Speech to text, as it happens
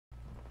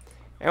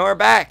And we're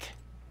back.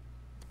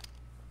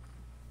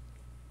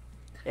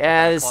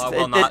 Yeah,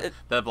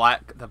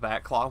 the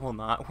back claw will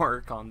not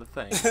work on the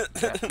thing.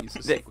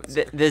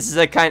 This is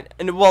a kind.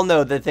 Well,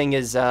 no, the thing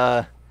is,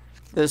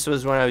 this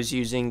was when I was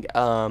using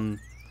a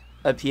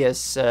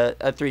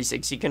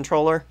 360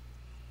 controller.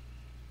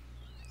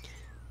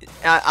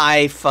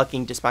 I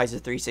fucking despise the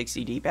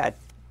 360 D-pad.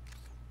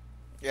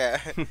 Yeah.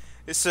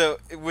 So,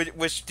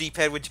 which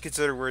D-pad would you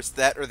consider worse,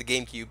 that or the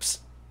GameCube's?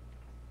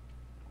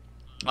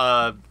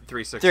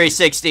 360.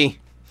 360.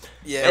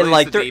 Yeah, at least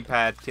like the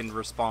D-pad can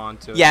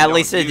respond to it. Yeah, at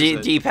least the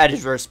D-pad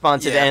is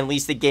responsive, and at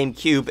least the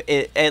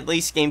GameCube. At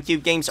least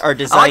GameCube games are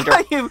designed.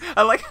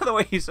 I like how the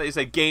way you say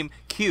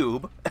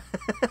GameCube.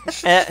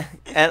 and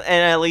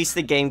at least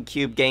the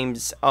GameCube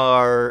games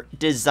are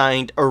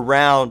designed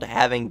around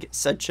having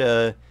such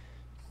a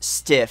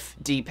stiff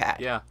D-pad.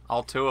 Yeah,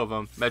 all two of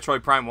them.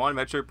 Metroid Prime 1,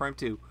 Metroid Prime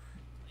 2.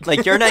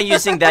 Like you're not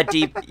using that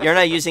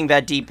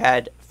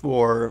D-pad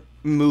for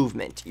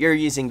movement. You're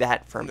using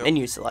that for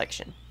menu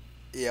selection.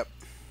 Yep.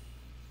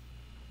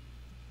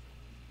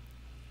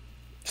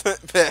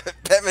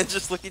 Batman's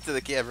just looking to the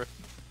camera.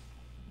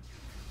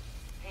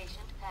 Patient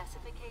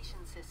pacification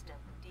system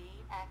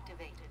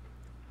deactivated.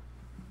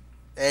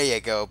 There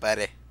you go,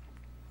 buddy.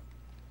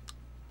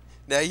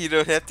 Now you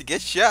don't have to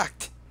get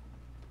shocked.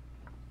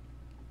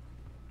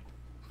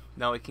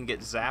 Now it can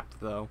get zapped,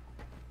 though.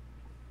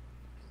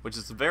 Which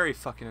is a very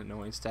fucking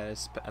annoying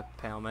status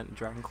ailment in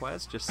Dragon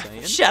Quest, just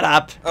saying. Shut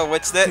up! Oh,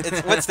 what's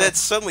that? What's that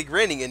suddenly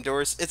raining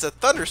indoors? It's a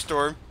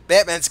thunderstorm.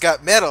 Batman's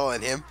got metal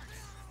on him.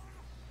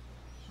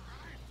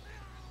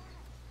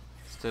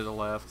 It's to the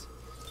left.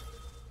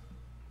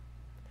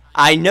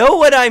 I know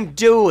what I'm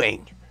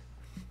doing!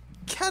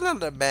 Get on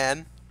the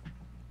man.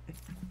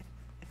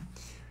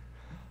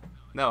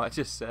 No, I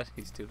just said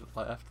he's to the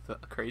left. The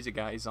crazy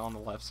guy is on the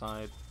left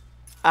side.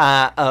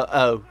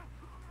 Oh.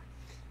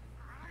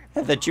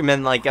 I thought you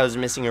meant like I was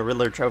missing a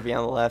Riddler trophy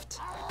on the left.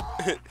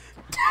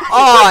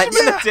 Oh,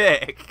 you meant a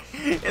dick.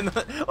 And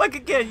like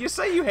again, you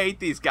say you hate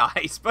these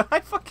guys, but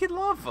I fucking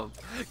love them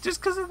just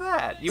because of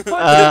that. You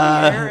punch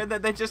them in the air and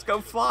then they just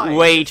go flying.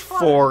 Wait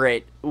for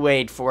it.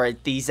 Wait for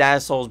it. These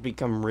assholes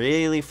become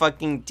really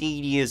fucking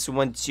tedious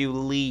once you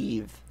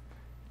leave.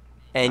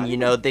 And you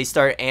know they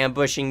start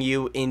ambushing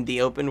you in the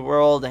open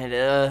world.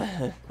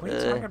 And what are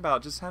you talking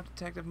about? Just have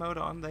detective mode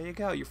on. There you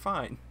go. You're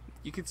fine.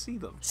 You can see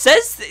them.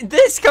 Says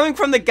this coming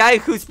from the guy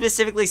who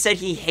specifically said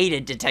he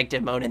hated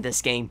detective mode in this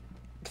game.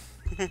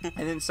 I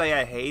didn't say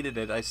I hated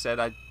it. I said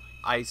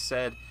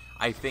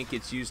I think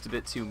it's used a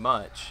bit too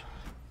much.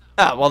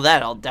 Oh, well,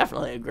 that I'll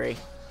definitely agree.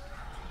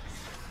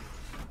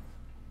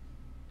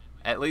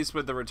 At least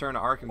with the Return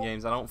to Arkham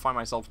games, I don't find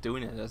myself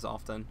doing it as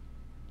often.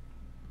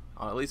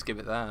 I'll at least give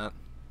it that.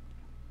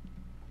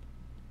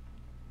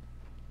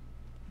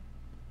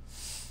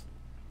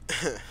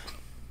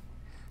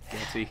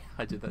 Guilty.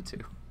 I did that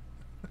too.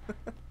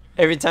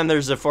 Every time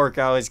there's a fork,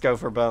 I always go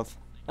for both.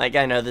 Like,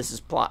 I know this is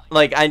plot.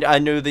 Like, I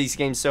know these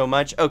games so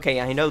much. Okay,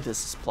 I know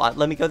this is plot.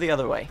 Let me go the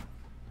other way.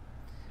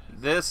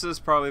 This is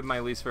probably my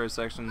least favorite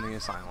section in the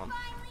Asylum.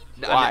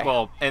 Why?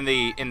 Well, in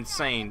the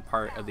insane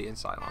part of the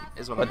Asylum,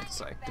 is what I meant to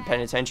say. The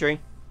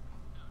penitentiary?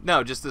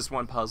 No, just this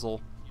one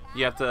puzzle.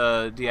 You have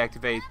to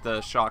deactivate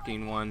the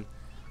shocking one.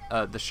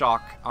 The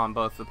shock on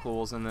both the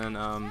pools, and then,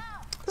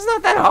 It's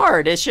not that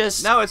hard. It's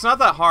just... No, it's not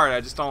that hard.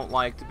 I just don't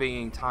like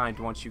being timed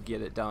once you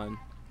get it done.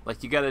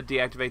 Like, you gotta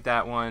deactivate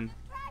that one.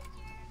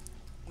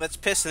 Let's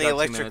piss in the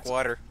electric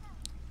water.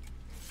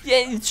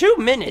 Yeah, 2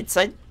 minutes.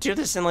 I do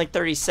this in like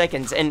 30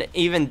 seconds, and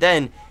even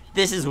then,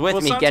 this is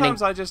with me getting...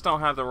 Sometimes I just don't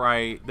have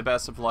the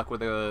best of luck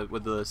with the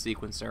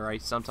sequencer,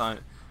 right?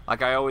 Sometimes,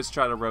 like, I always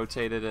try to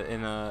rotate it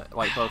in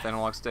like both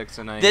analog sticks,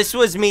 and This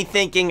was me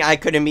thinking I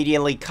could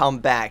immediately come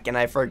back, and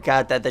I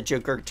forgot that the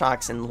Joker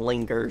toxin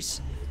lingers.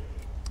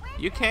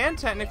 You can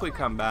technically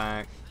come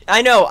back.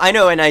 I know,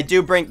 and I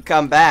do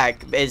come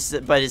back, but it's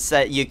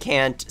that you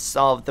can't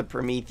solve the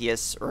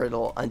Prometheus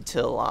riddle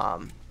until,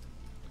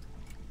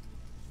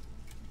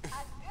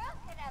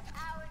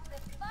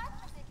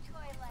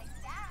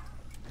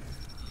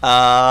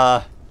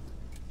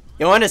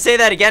 You want to say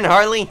that again,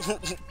 Harley?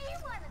 What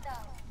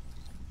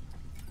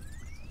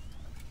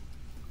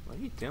are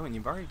you doing?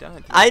 You've already done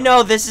it. I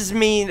know, this is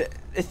me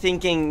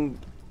thinking...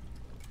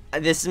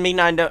 This is me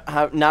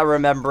not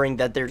remembering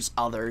that there's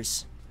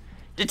others.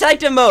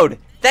 Detective mode!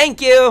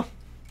 Thank you!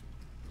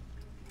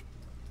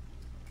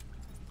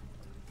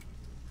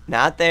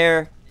 Not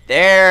there.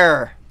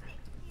 There!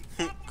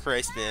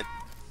 Christ, man.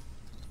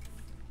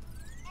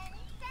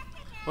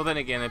 Well, then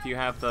again, if you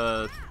have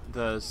the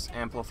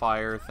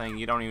amplifier thing,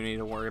 you don't even need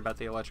to worry about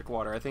the electric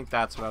water. I think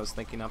that's what I was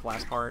thinking of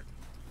last part.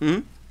 Hmm?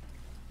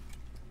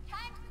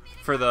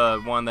 For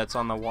the one that's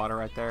on the water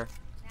right there.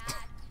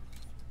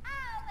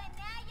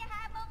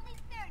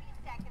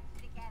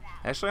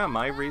 Actually, on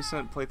my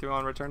recent playthrough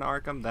on Return to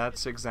Arkham,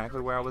 that's exactly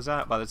where I was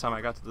at by the time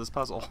I got to this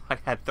puzzle. I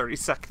had 30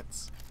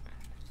 seconds.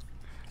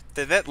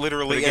 Did that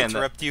literally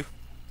interrupt you?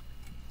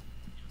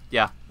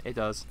 Yeah, it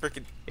does.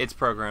 Frickin' It's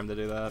programmed to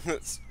do that.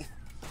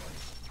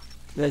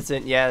 That's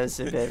it. Yeah,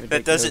 that's a bit ridiculous.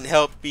 That doesn't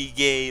help me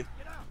game.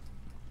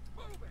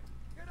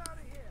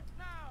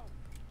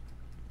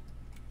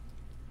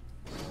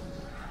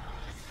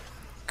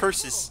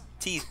 curses.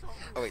 Teeth.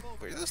 Oh wait,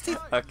 where are those teeth?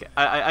 Okay,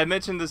 I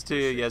mentioned this to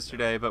you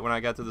yesterday, but when I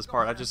got to this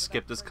part, I just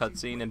skipped this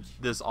cutscene, and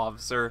this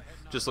officer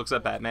just looks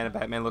at Batman, and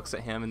Batman looks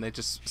at him, and they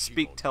just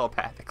speak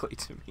telepathically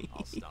to me.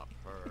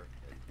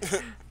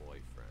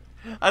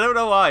 I don't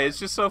know why. It's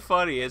just so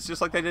funny. It's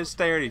just like they just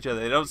stare at each other.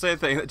 They don't say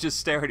anything. They just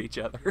stare at each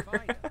other.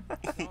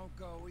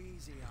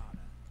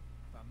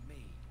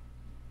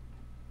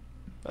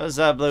 What's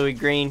up, Louis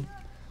Green?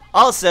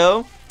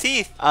 Also,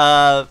 Teeth.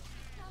 can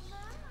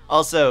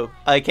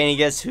you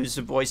guess who's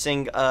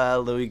voicing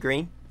Louis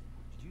Green?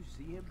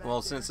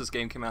 Well, since this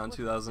game came out in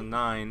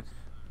 2009,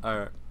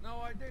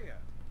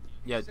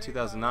 yeah,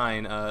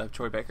 2009,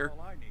 Troy Baker.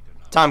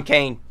 Tom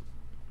Kane.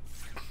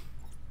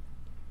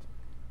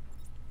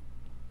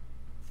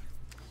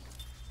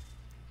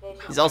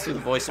 He's also the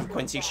voice of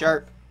Quincy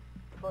Sharp.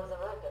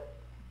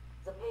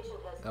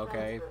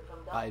 Okay,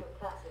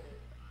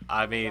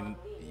 I mean,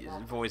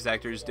 voice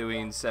actors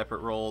doing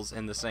separate roles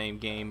in the same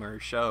game or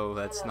show,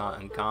 that's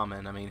not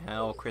uncommon. I mean,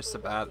 hell, Chris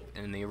Sabat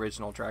in the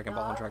original Dragon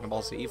Ball and Dragon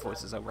Ball Z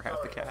voices over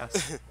half the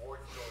cast.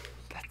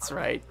 That's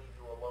right.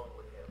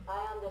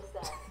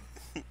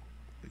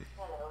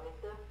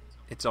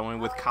 It's only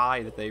with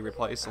Kai that they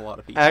replace a lot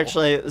of people.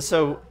 Actually,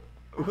 so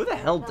who the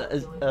hell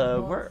does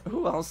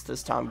who else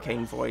does Tom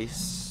Kane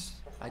voice?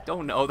 I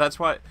don't know. That's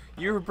why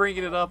you were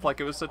bringing it up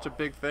like it was such a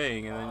big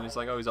thing, and then it's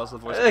like, oh, he's also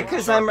the voice.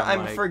 Because I'm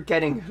like,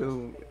 forgetting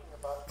who.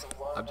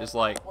 I'm just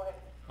like,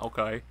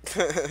 okay.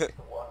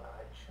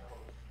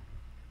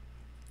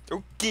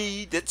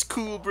 Okay, that's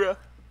cool, bruh.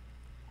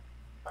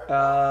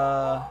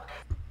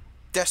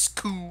 That's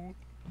cool.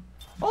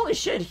 Holy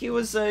shit, he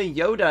was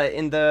Yoda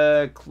in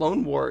the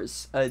Clone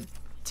Wars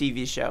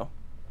TV show.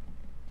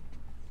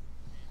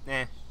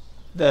 Eh.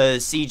 The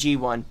CG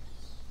one.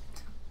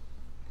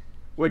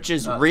 Which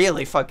is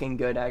really fucking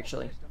good,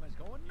 actually.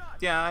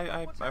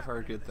 Yeah, I've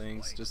heard good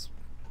things. Just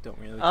don't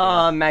really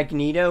care.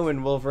 Magneto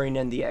and Wolverine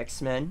and the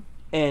X-Men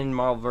in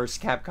Marvel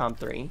vs. Capcom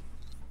 3.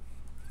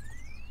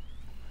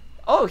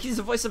 Oh, he's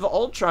the voice of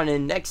Ultron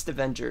in Next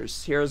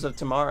Avengers, Heroes of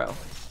Tomorrow.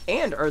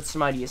 And Earth's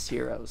Mightiest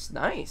Heroes.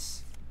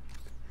 Nice.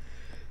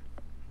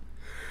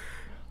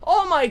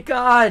 Oh my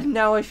god,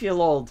 now I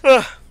feel old.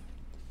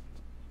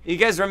 You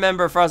guys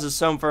remember Frost's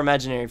Home for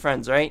Imaginary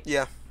Friends, right?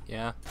 Yeah.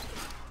 Yeah.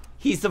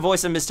 He's the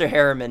voice of Mr.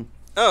 Harriman.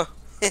 Oh.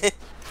 Okay.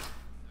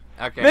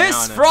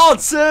 Miss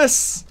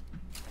Francis!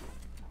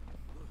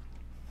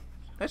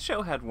 That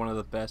show had one of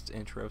the best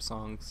intro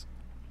songs.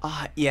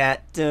 Yeah.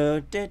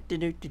 I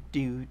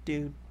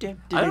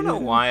I don't know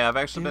why. I've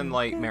actually been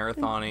like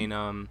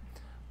marathoning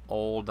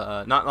old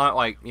not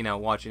like, you know,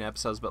 watching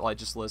episodes, but like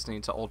just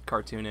listening to old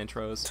cartoon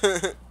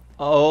intros.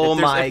 Oh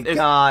my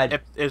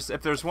god.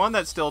 If there's one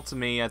that still to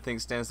me I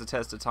think stands the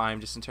test of time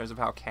just in terms of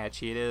how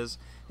catchy it is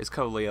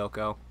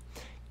Kolyoko.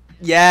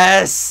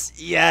 Yes,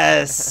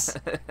 yes.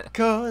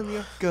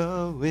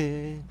 Kolyoko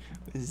with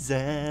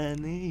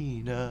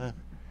Zanina.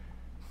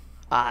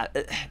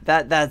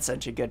 That's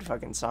such a good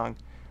fucking song.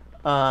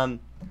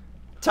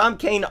 Tom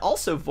Kane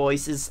also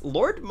voices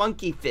Lord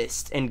Monkey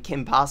Fist in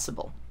Kim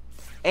Possible.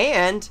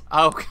 And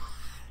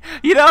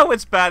you know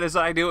what's bad is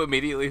I knew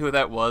immediately who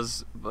that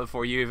was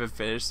before you even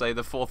finished say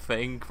the full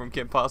thing from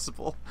Kim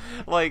Possible.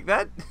 Like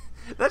that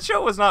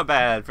show was not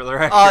bad for the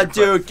record. Oh,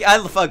 dude, I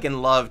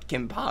fucking loved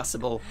Kim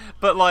Possible.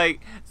 But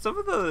like some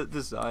of the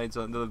designs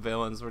on the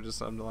villains were just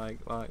something like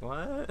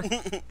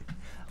what?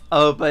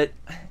 Oh, but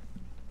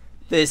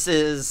this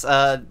is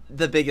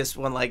the biggest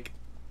one. Like,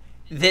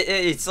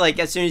 it's like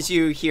as soon as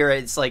you hear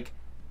it, it's like,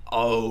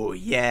 oh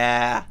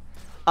yeah.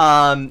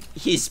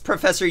 He's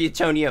Professor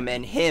Utonium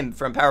and him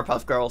from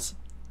Powerpuff Girls.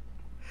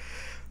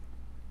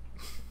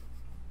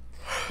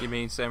 You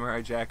mean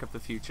Samurai Jack of the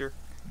future?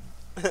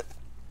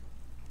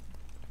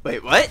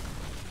 Wait, what?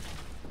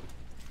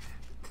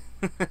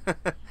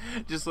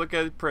 Just look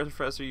at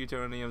Professor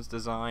Utonium's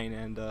design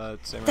and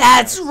Samurai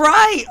That's Jack's.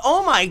 right!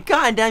 Oh my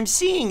god, I'm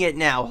seeing it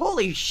now.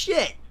 Holy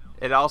shit!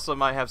 It also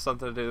might have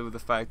something to do with the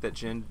fact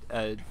that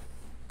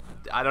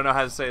I don't know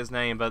how to say his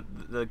name, but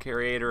the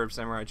creator of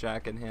Samurai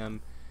Jack and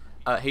him,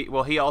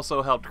 he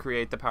also helped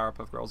create the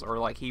Powerpuff Girls, or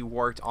like he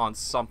worked on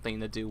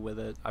something to do with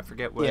it. I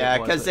forget what. Yeah,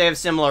 it was. because they have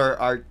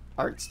similar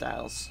art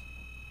styles.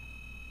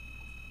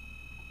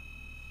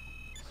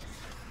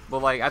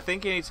 Well, like I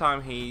think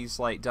anytime he's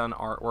like done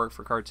artwork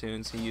for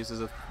cartoons, he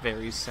uses a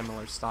very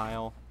similar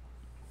style.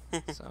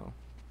 So.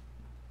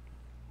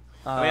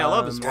 I mean, I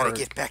love his work. Gotta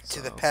get back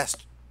to the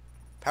past.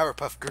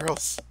 Powerpuff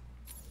Girls.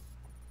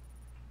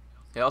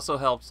 He also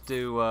helped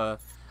do.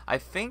 I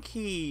think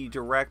he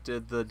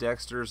directed the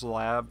Dexter's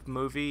Lab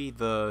movie,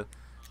 the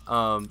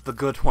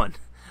good one.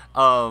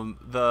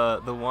 The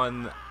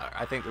one.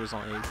 I think there was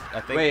only.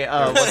 I think. Wait.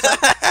 What's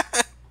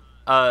that?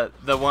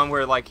 The one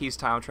where like he's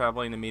time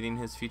traveling and meeting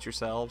his future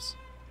selves.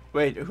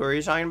 Wait, who are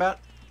you talking about?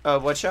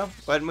 What show?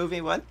 What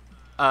movie? What?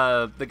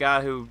 The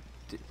guy who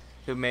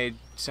made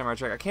Samurai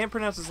Jack. I can't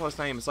pronounce his last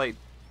name. It's like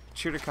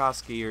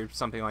Chirikoski or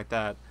something like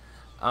that.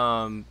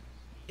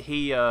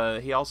 He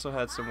also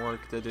had some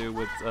work to do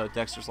with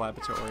Dexter's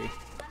Laboratory.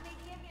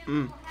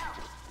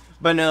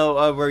 But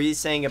no, were you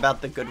saying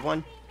about the good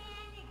one?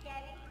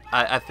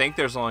 I think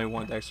there's only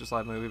one Dexter's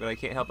Lab movie, but I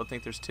can't help but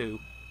think there's two.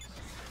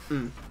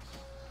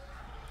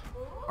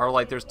 Or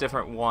like there's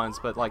different ones,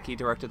 but like he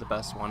directed the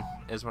best one,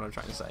 is what I'm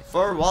trying to say.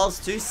 4 walls,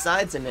 2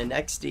 sides, and an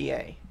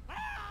XDA.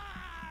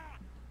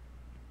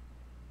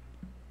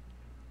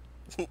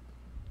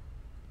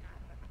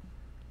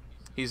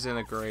 He's in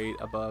a grade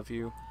above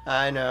you.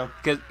 I know.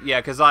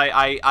 Cause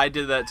I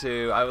did that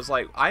too. I was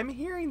like, I'm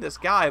hearing this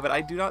guy, but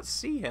I do not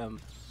see him.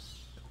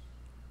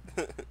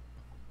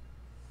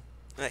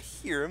 I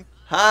hear him.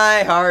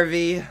 Hi,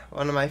 Harvey.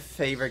 One of my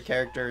favorite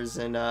characters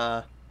in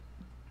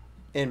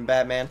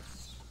Batman.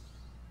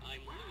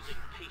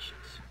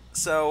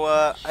 So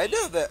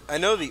I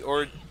know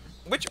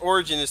which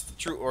origin is the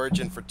true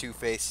origin for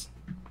Two-Face?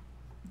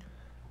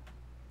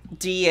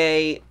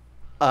 DA.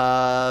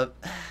 Because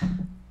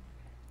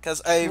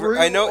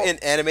I know in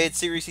animated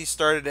series he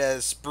started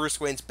as Bruce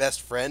Wayne's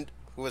best friend,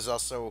 who was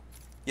also,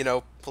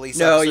 police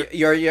officer.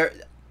 You're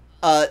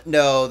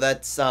no,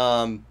 that's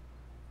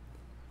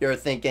you're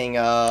thinking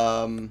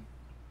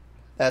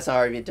that's not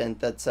Harvey Dent.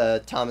 That's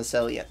Thomas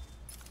Elliot.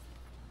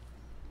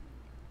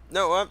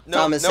 No, I'm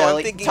Thomas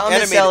thinking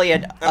Thomas animated.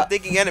 Elliot. I'm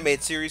thinking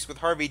animated series with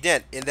Harvey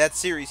Dent. In that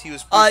series, he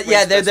was. Bruce Yeah,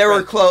 Wayne's best they were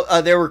friend.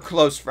 close. They were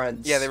close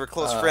friends. Yeah, they were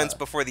close friends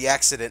before the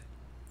accident.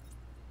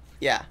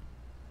 Yeah.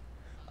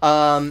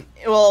 Well,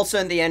 also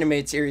in the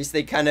animated series,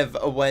 they kind of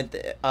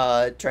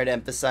try to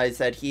emphasize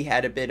that he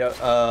had a bit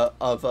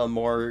of a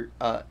more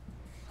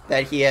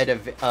that he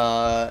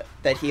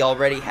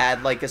already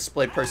had like a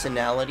split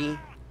personality.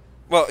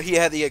 Well, he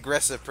had the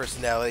aggressive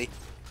personality.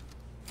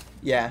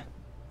 Yeah.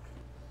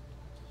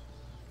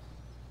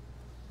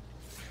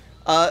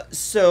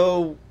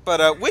 So.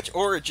 But which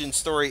origin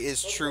story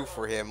is true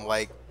for him?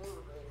 Like,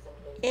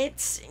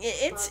 It's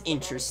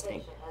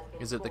interesting.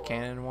 Is it the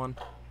canon one?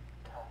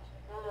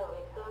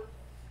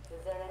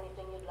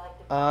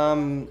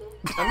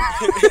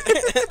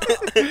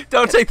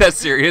 Don't take that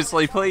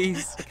seriously,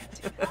 please.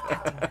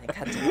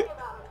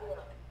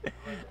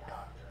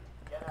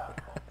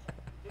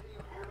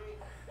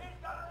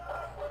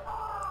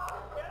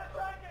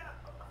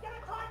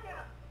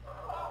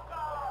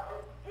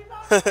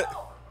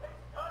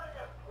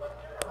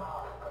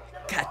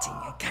 Cutting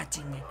and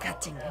cutting and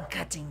cutting and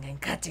cutting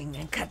and cutting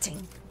and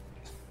cutting.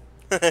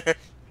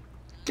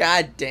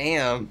 God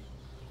damn.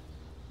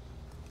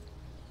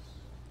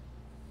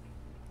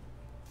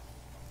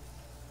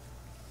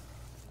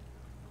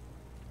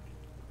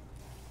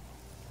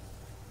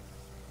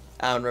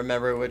 I don't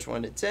remember which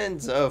one it's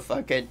in, so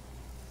fuck it.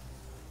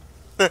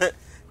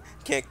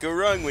 can't go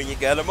wrong when you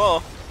got them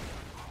all.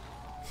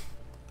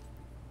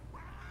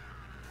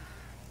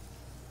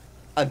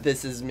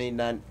 This is me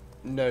not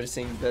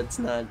noticing that's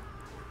not.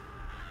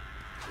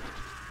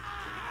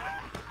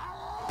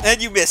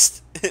 And you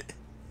missed.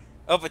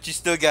 Oh, but you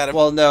still got him.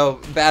 Well, no,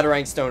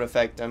 batarangs don't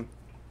affect him.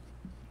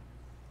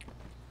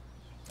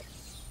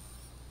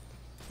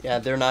 Yeah,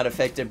 they're not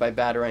affected by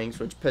batarangs,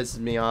 which pisses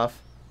me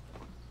off.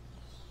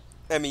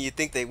 I mean, you'd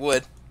think they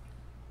would.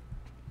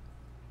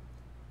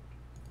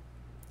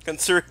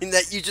 Considering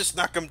that you just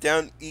knock them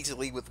down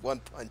easily with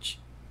one punch.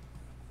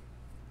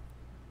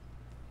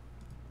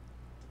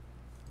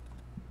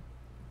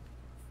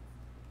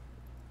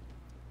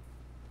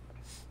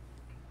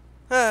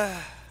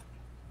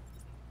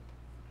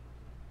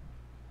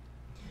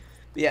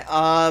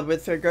 Yeah,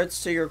 with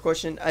regards to your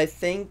question, I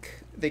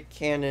think the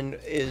canon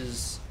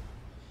is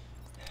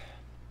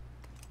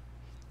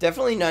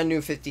definitely not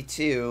New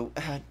 52.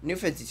 New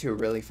 52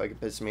 really fucking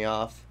pissed me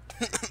off.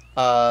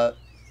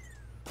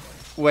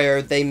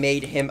 Where they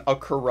made him a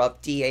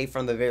corrupt DA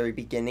from the very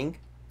beginning.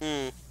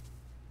 Mm.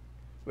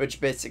 Which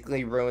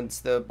basically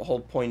ruins the whole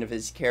point of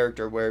his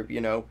character, where,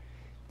 you know,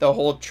 the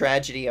whole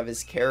tragedy of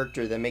his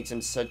character that makes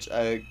him such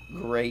a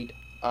great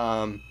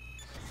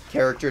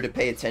character to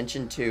pay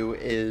attention to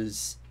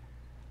is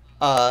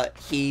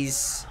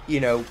he's, you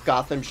know,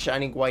 Gotham's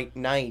shining white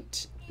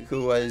knight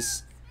who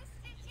was,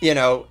 you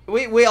know,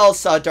 we all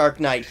saw Dark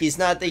Knight. He's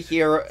not the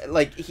hero,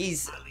 like,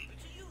 he's,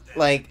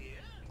 like,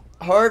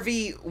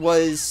 Harvey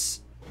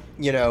was,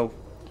 you know,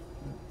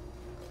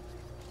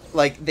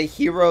 like, the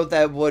hero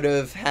that would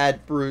have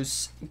had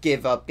Bruce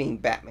give up being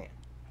Batman.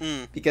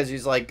 Mm. Because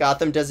he's like,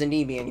 Gotham doesn't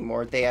need me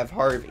anymore, they have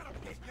Harvey.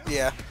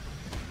 Yeah.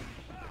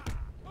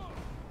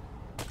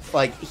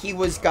 Like, he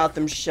was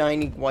Gotham's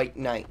shining white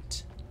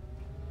knight.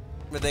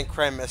 But then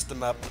crime messed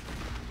him up.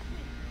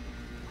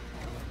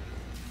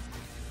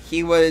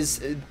 He was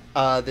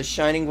the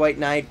shining white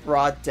knight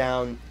brought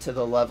down to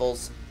the level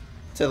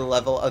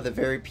of the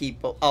very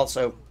people.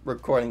 Also,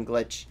 recording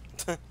glitch.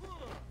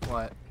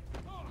 What?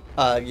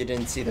 You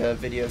didn't see the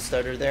video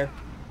stutter there?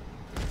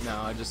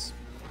 No, I just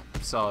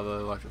saw the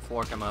electric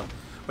floor come up.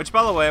 Which,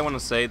 by the way, I want to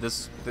say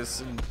this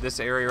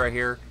area right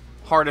here,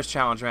 hardest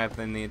challenge map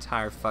in the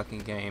entire fucking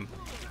game.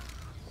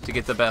 To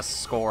get the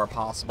best score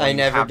possible. I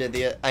never did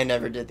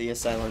the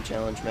Asylum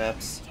challenge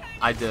maps.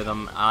 I did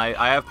them.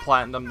 I have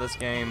platinumed this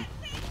game.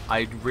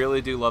 I really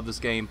do love this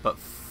game, but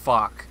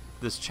fuck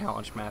this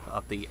challenge map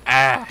up the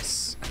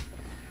ass.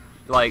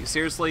 Like,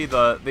 seriously,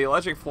 the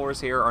electric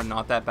floors here are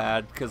not that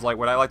bad, because, like,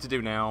 what I like to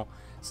do now,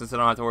 since I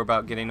don't have to worry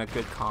about getting a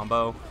good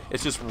combo,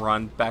 it's just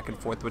run back and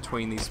forth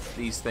between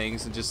these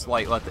things and just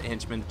like let the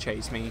henchmen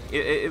chase me.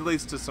 It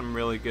leads to some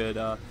really good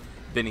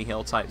Benny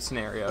Hill type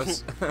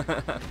scenarios.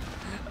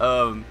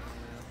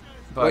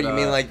 But, what do you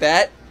mean, like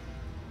that?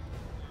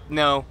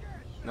 No.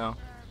 No,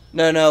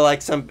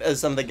 like some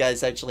of the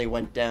guys actually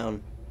went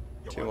down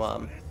to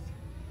Well,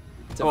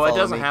 it follow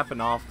doesn't me.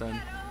 happen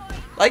often.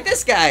 Like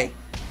this guy.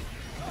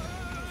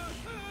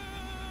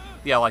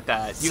 Yeah, like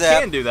that. You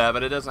Zap. can do that,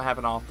 but it doesn't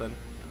happen often.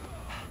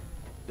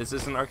 This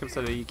isn't Arkham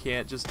City. You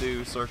can't just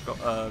do circle,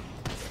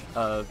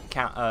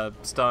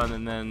 stun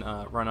and then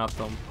run up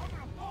them.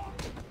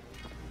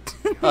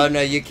 Oh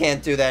no, you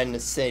can't do that in the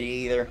city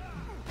either.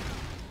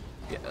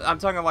 Yeah, I'm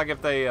talking like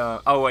if they.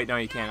 Oh wait, no,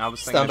 you can't. I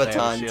was thinking Stun if they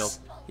had a batons. shield.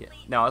 Yeah.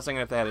 No, I was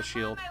thinking if they had a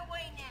shield.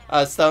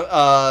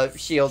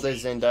 Shield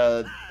isn't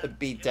a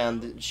beat down.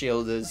 The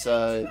shield is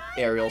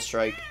aerial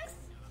strike.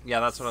 Yeah,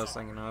 that's what I was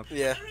thinking of.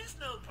 Yeah.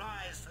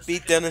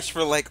 Beatdown is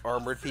for like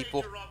armored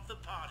people.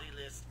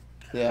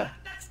 Yeah.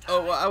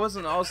 Oh, well, I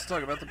wasn't also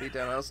talking about the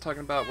beatdown. I was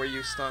talking about where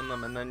you stun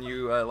them and then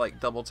you like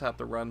double tap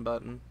the run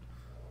button.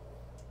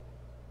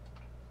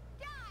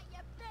 Die, you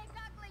big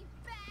ugly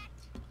bat!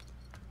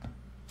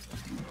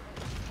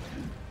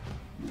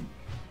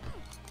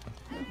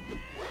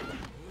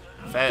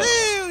 Fail.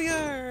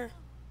 Failure!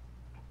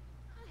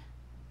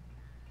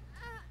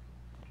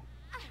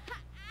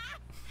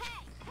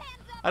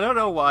 I don't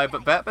know why,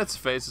 but Batman's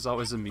face has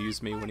always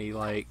amused me when he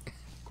like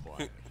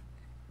Quiet.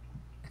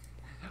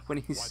 when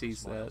he Why the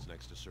sees that. smiles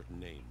next to certain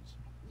names?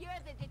 You're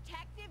the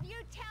detective, you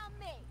tell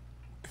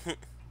me!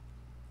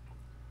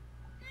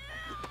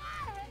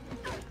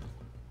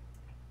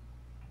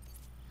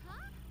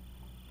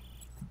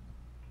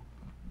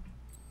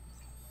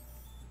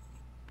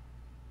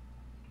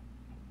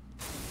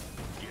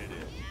 Get in.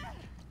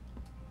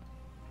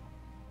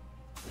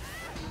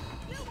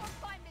 You won't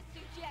find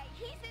Mr. J.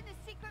 He's in the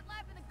secret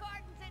lab in the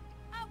gardens and...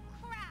 Oh,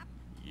 crap!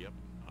 Yep,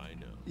 I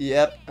know.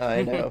 Yep,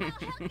 I know. Well,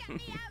 he'll get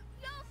me out.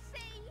 You'll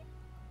see.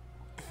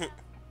 You'll see.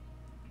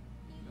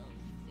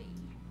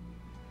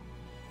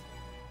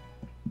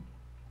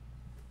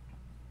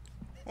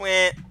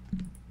 Wah.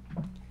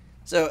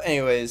 So,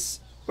 anyways,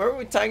 what were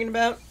we talking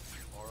about?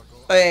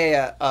 Oh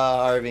yeah,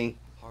 Harvey.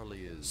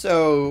 Harley is.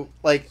 So,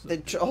 like,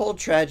 the whole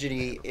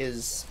tragedy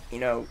is, you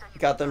know,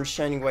 Gotham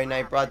Shining White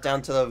Knight brought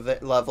down to the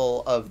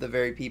level of the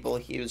very people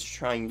he was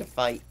trying to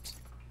fight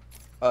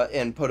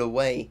and put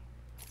away.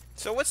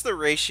 So what's the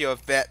ratio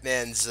of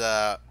Batman's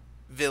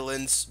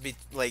villains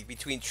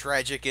between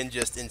tragic and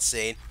just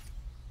insane?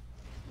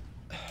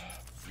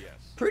 Yes.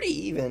 Pretty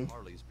even.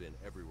 Harley's been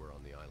everywhere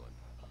on the island.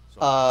 So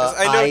 'Cause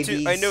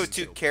Ivy's- I know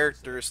two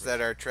characters that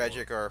are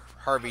tragic are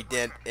Harvey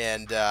Dent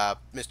and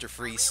Mr.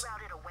 Freeze.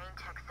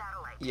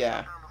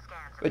 Yeah.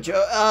 But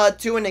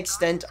to an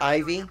extent,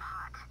 Ivy. Something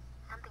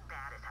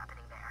bad is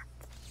happening there.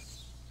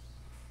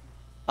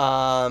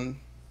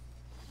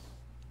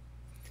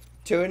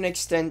 To an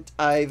extent,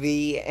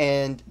 Ivy,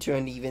 and to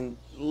an even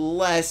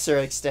lesser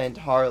extent,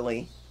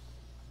 Harley.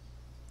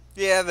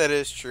 Yeah, that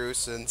is true.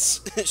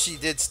 Since she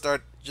did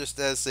start just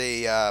as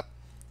a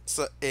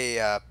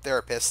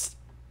therapist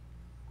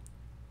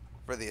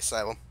for the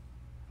asylum.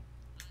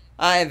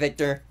 Hi,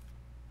 Victor.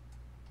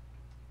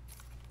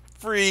 I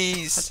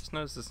Freeze. just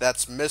noticed this.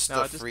 That's Mr. No,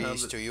 I just know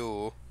Freeze that- to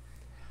you.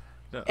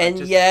 No, And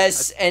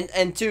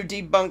and to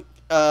debunk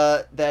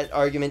that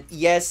argument,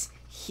 yes,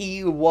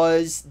 he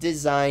was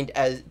designed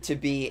as to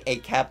be a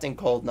Captain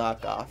Cold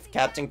knockoff.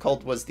 Captain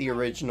Cold was the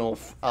original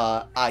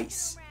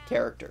Ice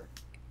character.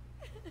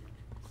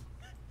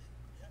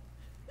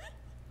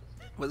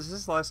 Was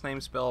his last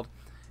name spelled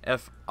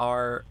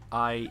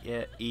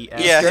F-R-I-E-S?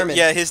 Yeah, German.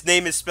 yeah. His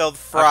name is spelled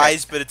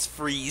Fries, but it's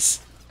Freeze.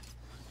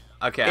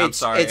 Okay, I'm It's-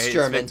 sorry. it's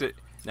German. Victor,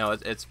 no,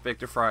 it's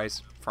Victor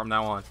Fries from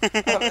now on.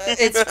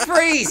 It's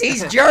Freeze.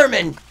 He's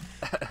German.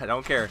 I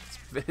don't care.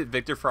 It's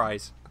Victor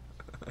Fries.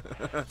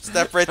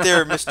 Step right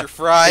there, Mr.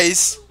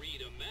 Fries.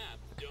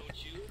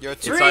 You're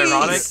It's too,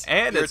 ironic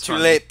and you're it's too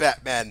funny. late,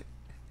 Batman.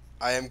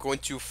 I am going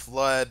to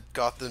flood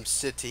Gotham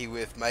City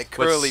with my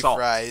curly salt.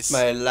 fries.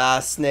 My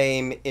last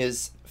name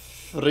is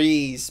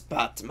Freeze,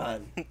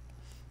 Batman.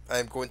 I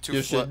am going to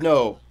You flood. should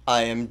know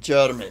I am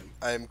German.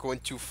 I am going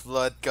to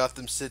flood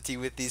Gotham City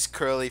with these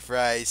curly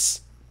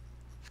fries.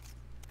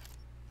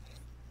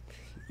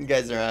 You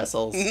guys are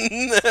assholes.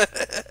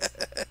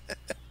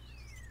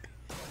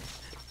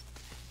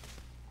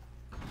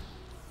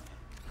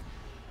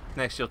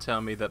 Next, you'll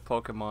tell me that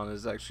Pokemon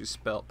is actually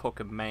spelled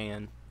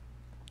Pokemon.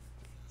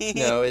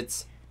 No,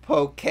 it's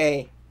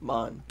Pokemon.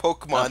 Not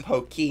Pokemon.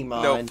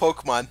 Pokemon. No,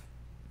 Pokemon.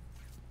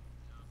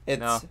 It's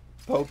No.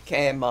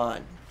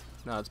 Pokemon.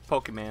 No, it's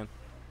Pokemon.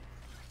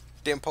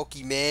 Damn With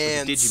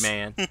Pokemans. the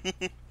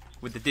Digiman.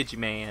 With the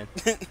Digiman.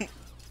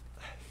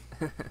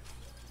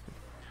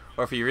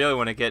 Or if you really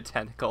want to get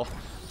technical,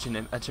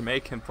 a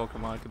Jamaican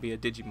Pokemon could be a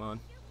Digimon.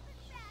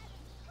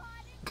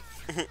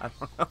 I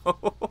don't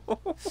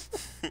know.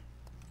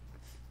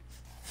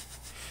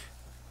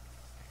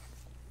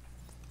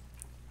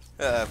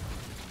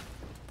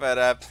 But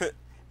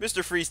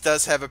Mr. Freeze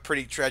does have a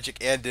pretty tragic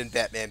end in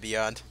Batman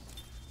Beyond.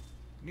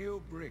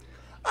 New brick.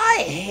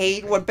 I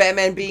hate what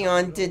Batman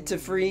Beyond did to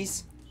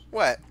Freeze.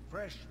 What?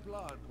 Fresh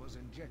blood was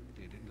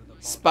injected into the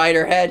body.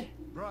 Spiderhead.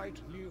 Bright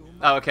new.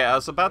 Oh, okay, I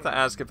was about to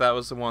ask if that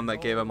was the one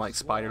that gave him like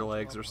spider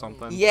legs or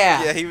something.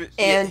 Yeah. Yeah, he was-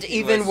 and yeah, he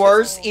even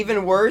was-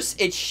 worse,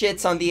 it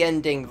shits on the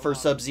ending for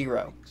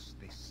Sub-Zero.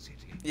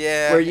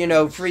 Yeah. Where, you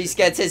know, Freeze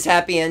gets his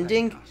happy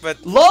ending.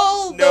 But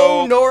LOL,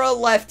 no. no, Nora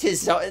left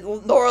his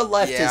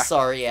Yeah. his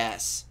sorry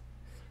ass.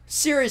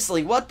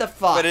 Seriously, what the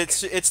fuck? But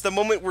it's the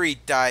moment where he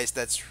dies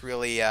that's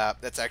really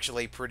that's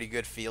actually pretty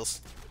good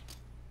feels.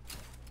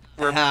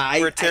 Where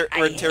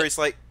Terry's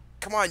like,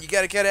 "Come on, you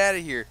gotta get out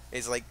of here." And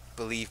he's like,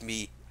 "Believe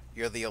me,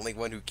 you're the only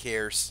one who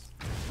cares."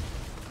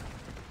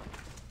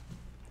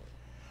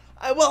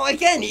 Well,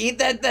 again,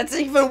 that's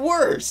even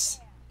worse.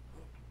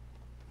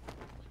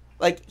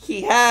 Like,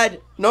 he had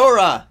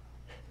Nora.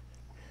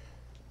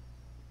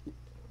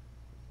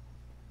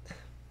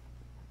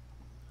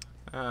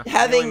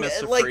 Having, really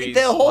Mr. like, Freeze,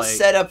 the whole like-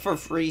 setup for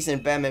Freeze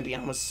and Batman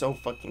Beyond was so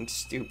fucking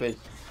stupid.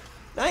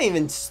 Not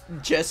even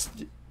just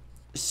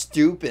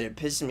stupid, it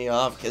pissed me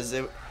off, because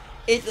it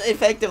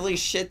effectively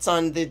shits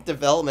on the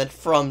development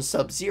from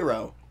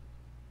Sub-Zero.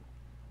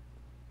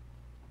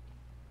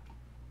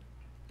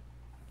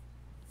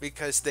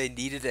 Because they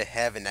needed to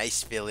have a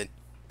nice villain.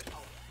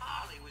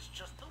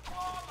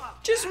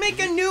 Just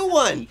make a new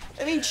one!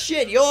 I mean,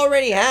 shit, you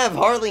already have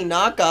Harley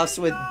knockoffs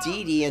with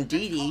Dee Dee and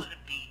Dee Dee.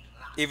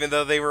 Even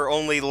though they were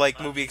only, like,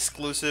 movie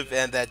exclusive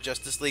and that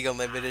Justice League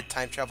Unlimited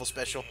time travel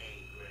special.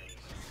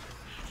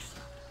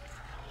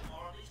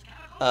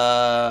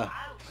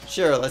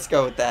 Sure, let's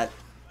go with that.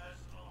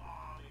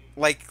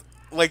 Like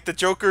the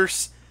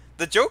Jokers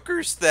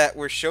that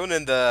were shown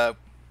in the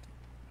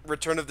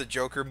Return of the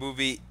Joker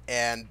movie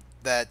and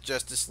that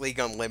Justice League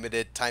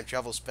Unlimited time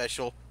travel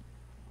special,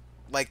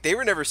 like, they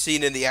were never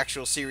seen in the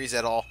actual series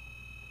at all.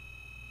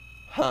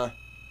 Huh.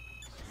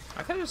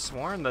 I could have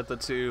sworn that the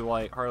two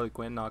like Harley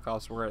Quinn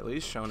knockoffs were at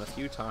least shown a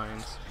few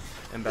times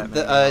in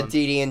Batman. Beyond.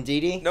 Dee Dee and Dee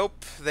Dee?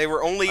 Nope, they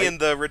were only in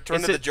the Return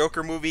is of the it-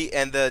 Joker movie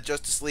and the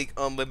Justice League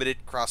Unlimited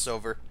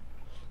crossover.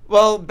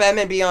 Well,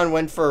 Batman Beyond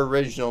went for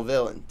original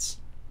villains.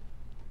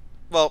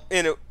 Well,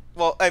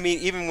 I mean,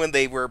 even when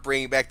they were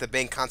bringing back the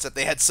Bane concept,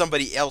 they had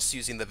somebody else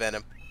using the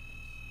Venom.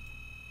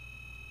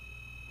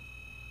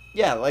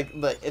 Yeah, like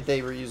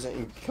they were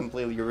using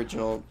completely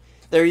original.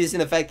 They're using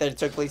the fact that it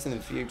took place in the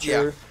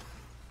future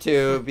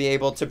to be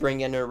able to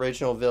bring in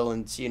original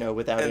villains, you know,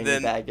 without any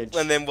baggage.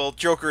 And then, well,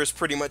 Joker is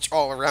pretty much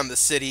all around the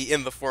city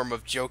in the form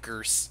of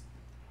Jokers.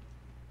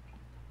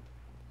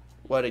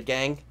 What, a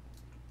gang?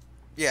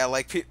 Yeah,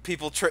 like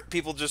people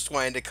just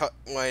wanting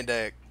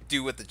to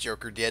do what the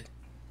Joker did.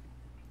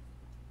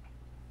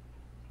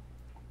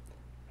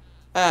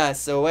 Ah,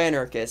 so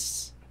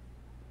anarchists.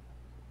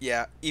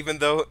 Yeah, even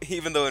though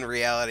in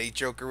reality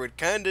Joker would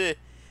kind of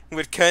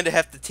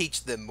have to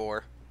teach them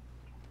more.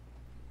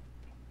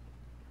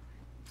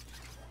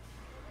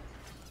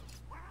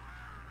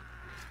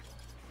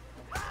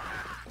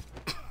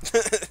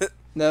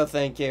 No,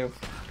 thank you.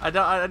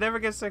 I never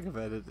get sick of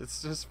it.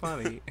 It's just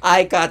funny.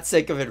 I got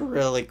sick of it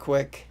really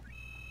quick.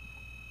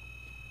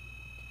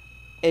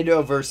 It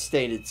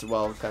overstayed its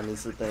welcome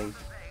is the thing.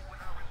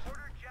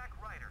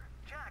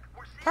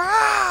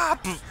 Ah!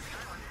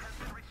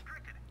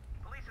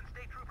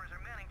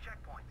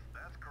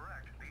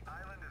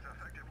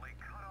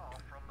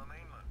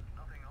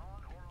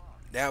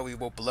 Now we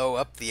will blow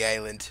up the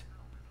island.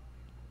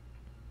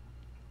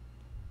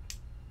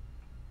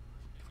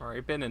 I've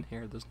already been in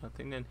here. There's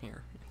nothing in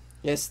here.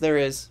 Yes, there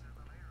is.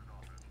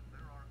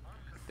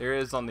 There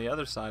is on the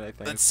other side, I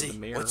think. Let's see. The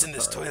mirror What's in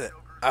this part. toilet?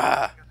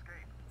 Ah,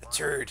 a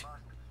turd.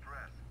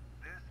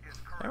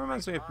 That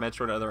reminds me of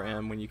Metroid Other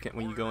M when you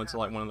go into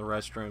like one of the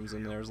restrooms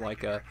and there's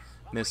like a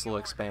missile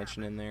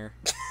expansion in there.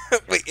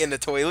 Wait, in the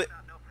toilet?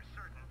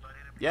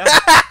 Yeah.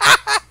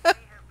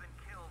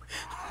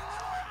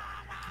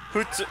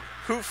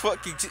 Who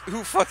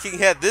fucking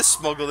had this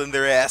smuggled in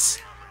their ass?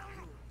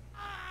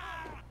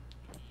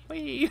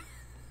 Whee!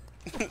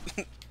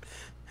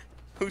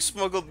 Who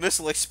smuggled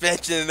missile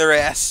expansion in their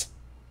ass?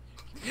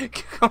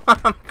 Come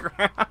on,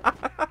 ground.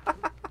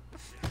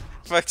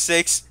 Fuck's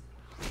sakes.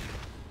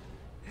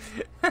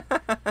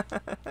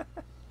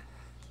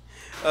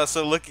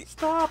 Looking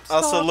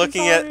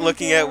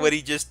at what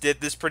he just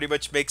did, this pretty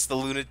much makes the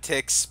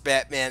Lunatics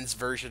Batman's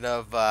version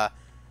of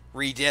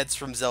Re-Deads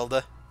from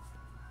Zelda.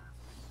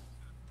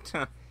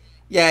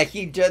 Yeah,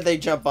 they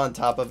jump on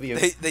top of you.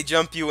 They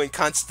jump you and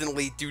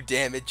constantly do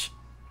damage.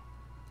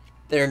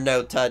 They're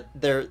no touch.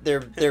 They're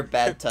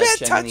bad touch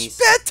Bad enemies.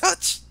 touch! Bad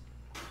touch!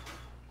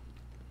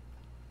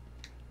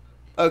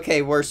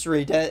 Okay, worst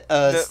Re-Dead.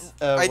 I'd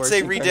worst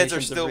say Re-Deads are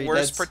incarnations of still worse,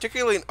 Re-Deads.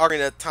 particularly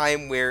in a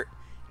time where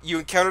you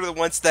encounter the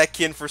ones that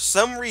can, for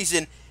some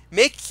reason,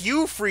 make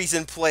you freeze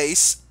in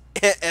place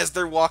as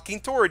they're walking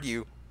toward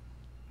you.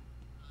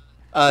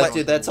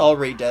 Dude, that's all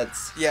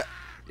Re-Deads. Yeah,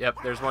 Yep,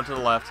 there's one to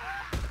the left.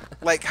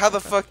 like, how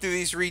the fuck do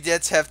these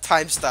Re-Deads have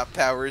time stop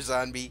powers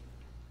on me?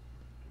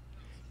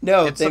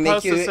 No, It's they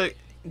make supposed to you. say-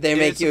 They it's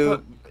make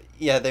you.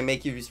 they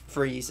make you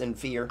freeze in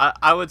fear.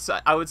 I would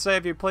say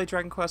if you play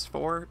Dragon Quest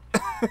IV,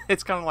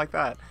 it's kind of like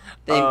that.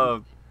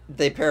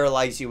 They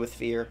paralyze you with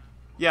fear.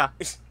 Yeah.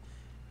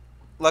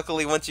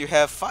 Luckily, once you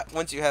have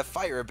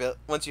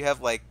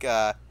like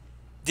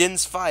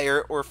Din's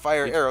fire or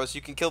fire arrows,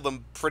 you can kill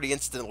them pretty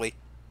instantly.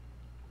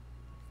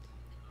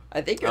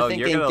 I think you're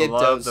thinking you're gonna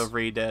love Gyptos. the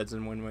Re-Deads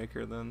in Wind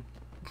Waker then.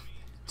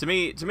 To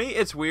me,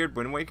 it's weird.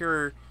 Wind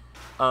Waker,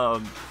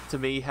 to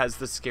me, has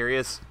the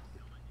scariest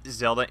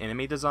Zelda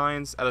enemy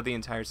designs out of the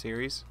entire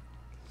series.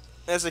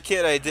 As a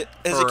kid,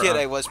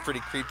 I was pretty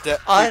creeped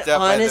out by the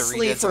Honestly,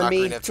 Re-Deads for in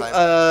me, Ocarina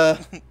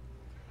of Time.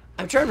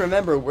 I'm trying to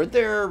remember. Were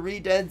there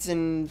Re-Deads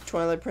in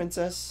Twilight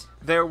Princess?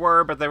 There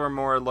were, but they were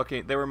more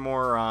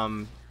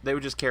they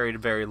would just carry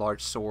very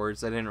large swords.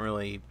 They didn't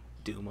really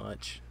do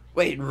much.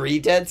 Wait,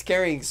 Re-Deads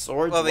carrying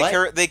swords? Well, they Yeah,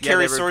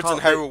 carry they were swords in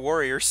called- Hyrule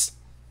Warriors.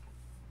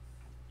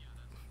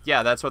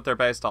 Yeah, that's what they're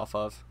based off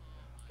of.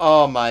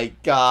 Oh my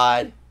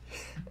god.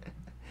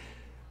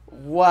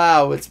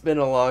 Wow, it's been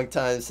a long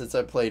time since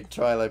I played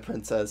Twilight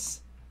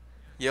Princess.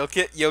 You'll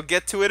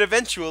get to it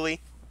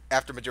eventually,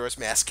 after Majora's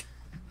Mask.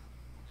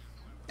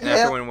 And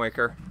after Wind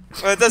Waker.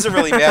 Well, it doesn't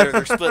really matter.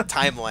 They're split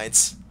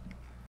timelines.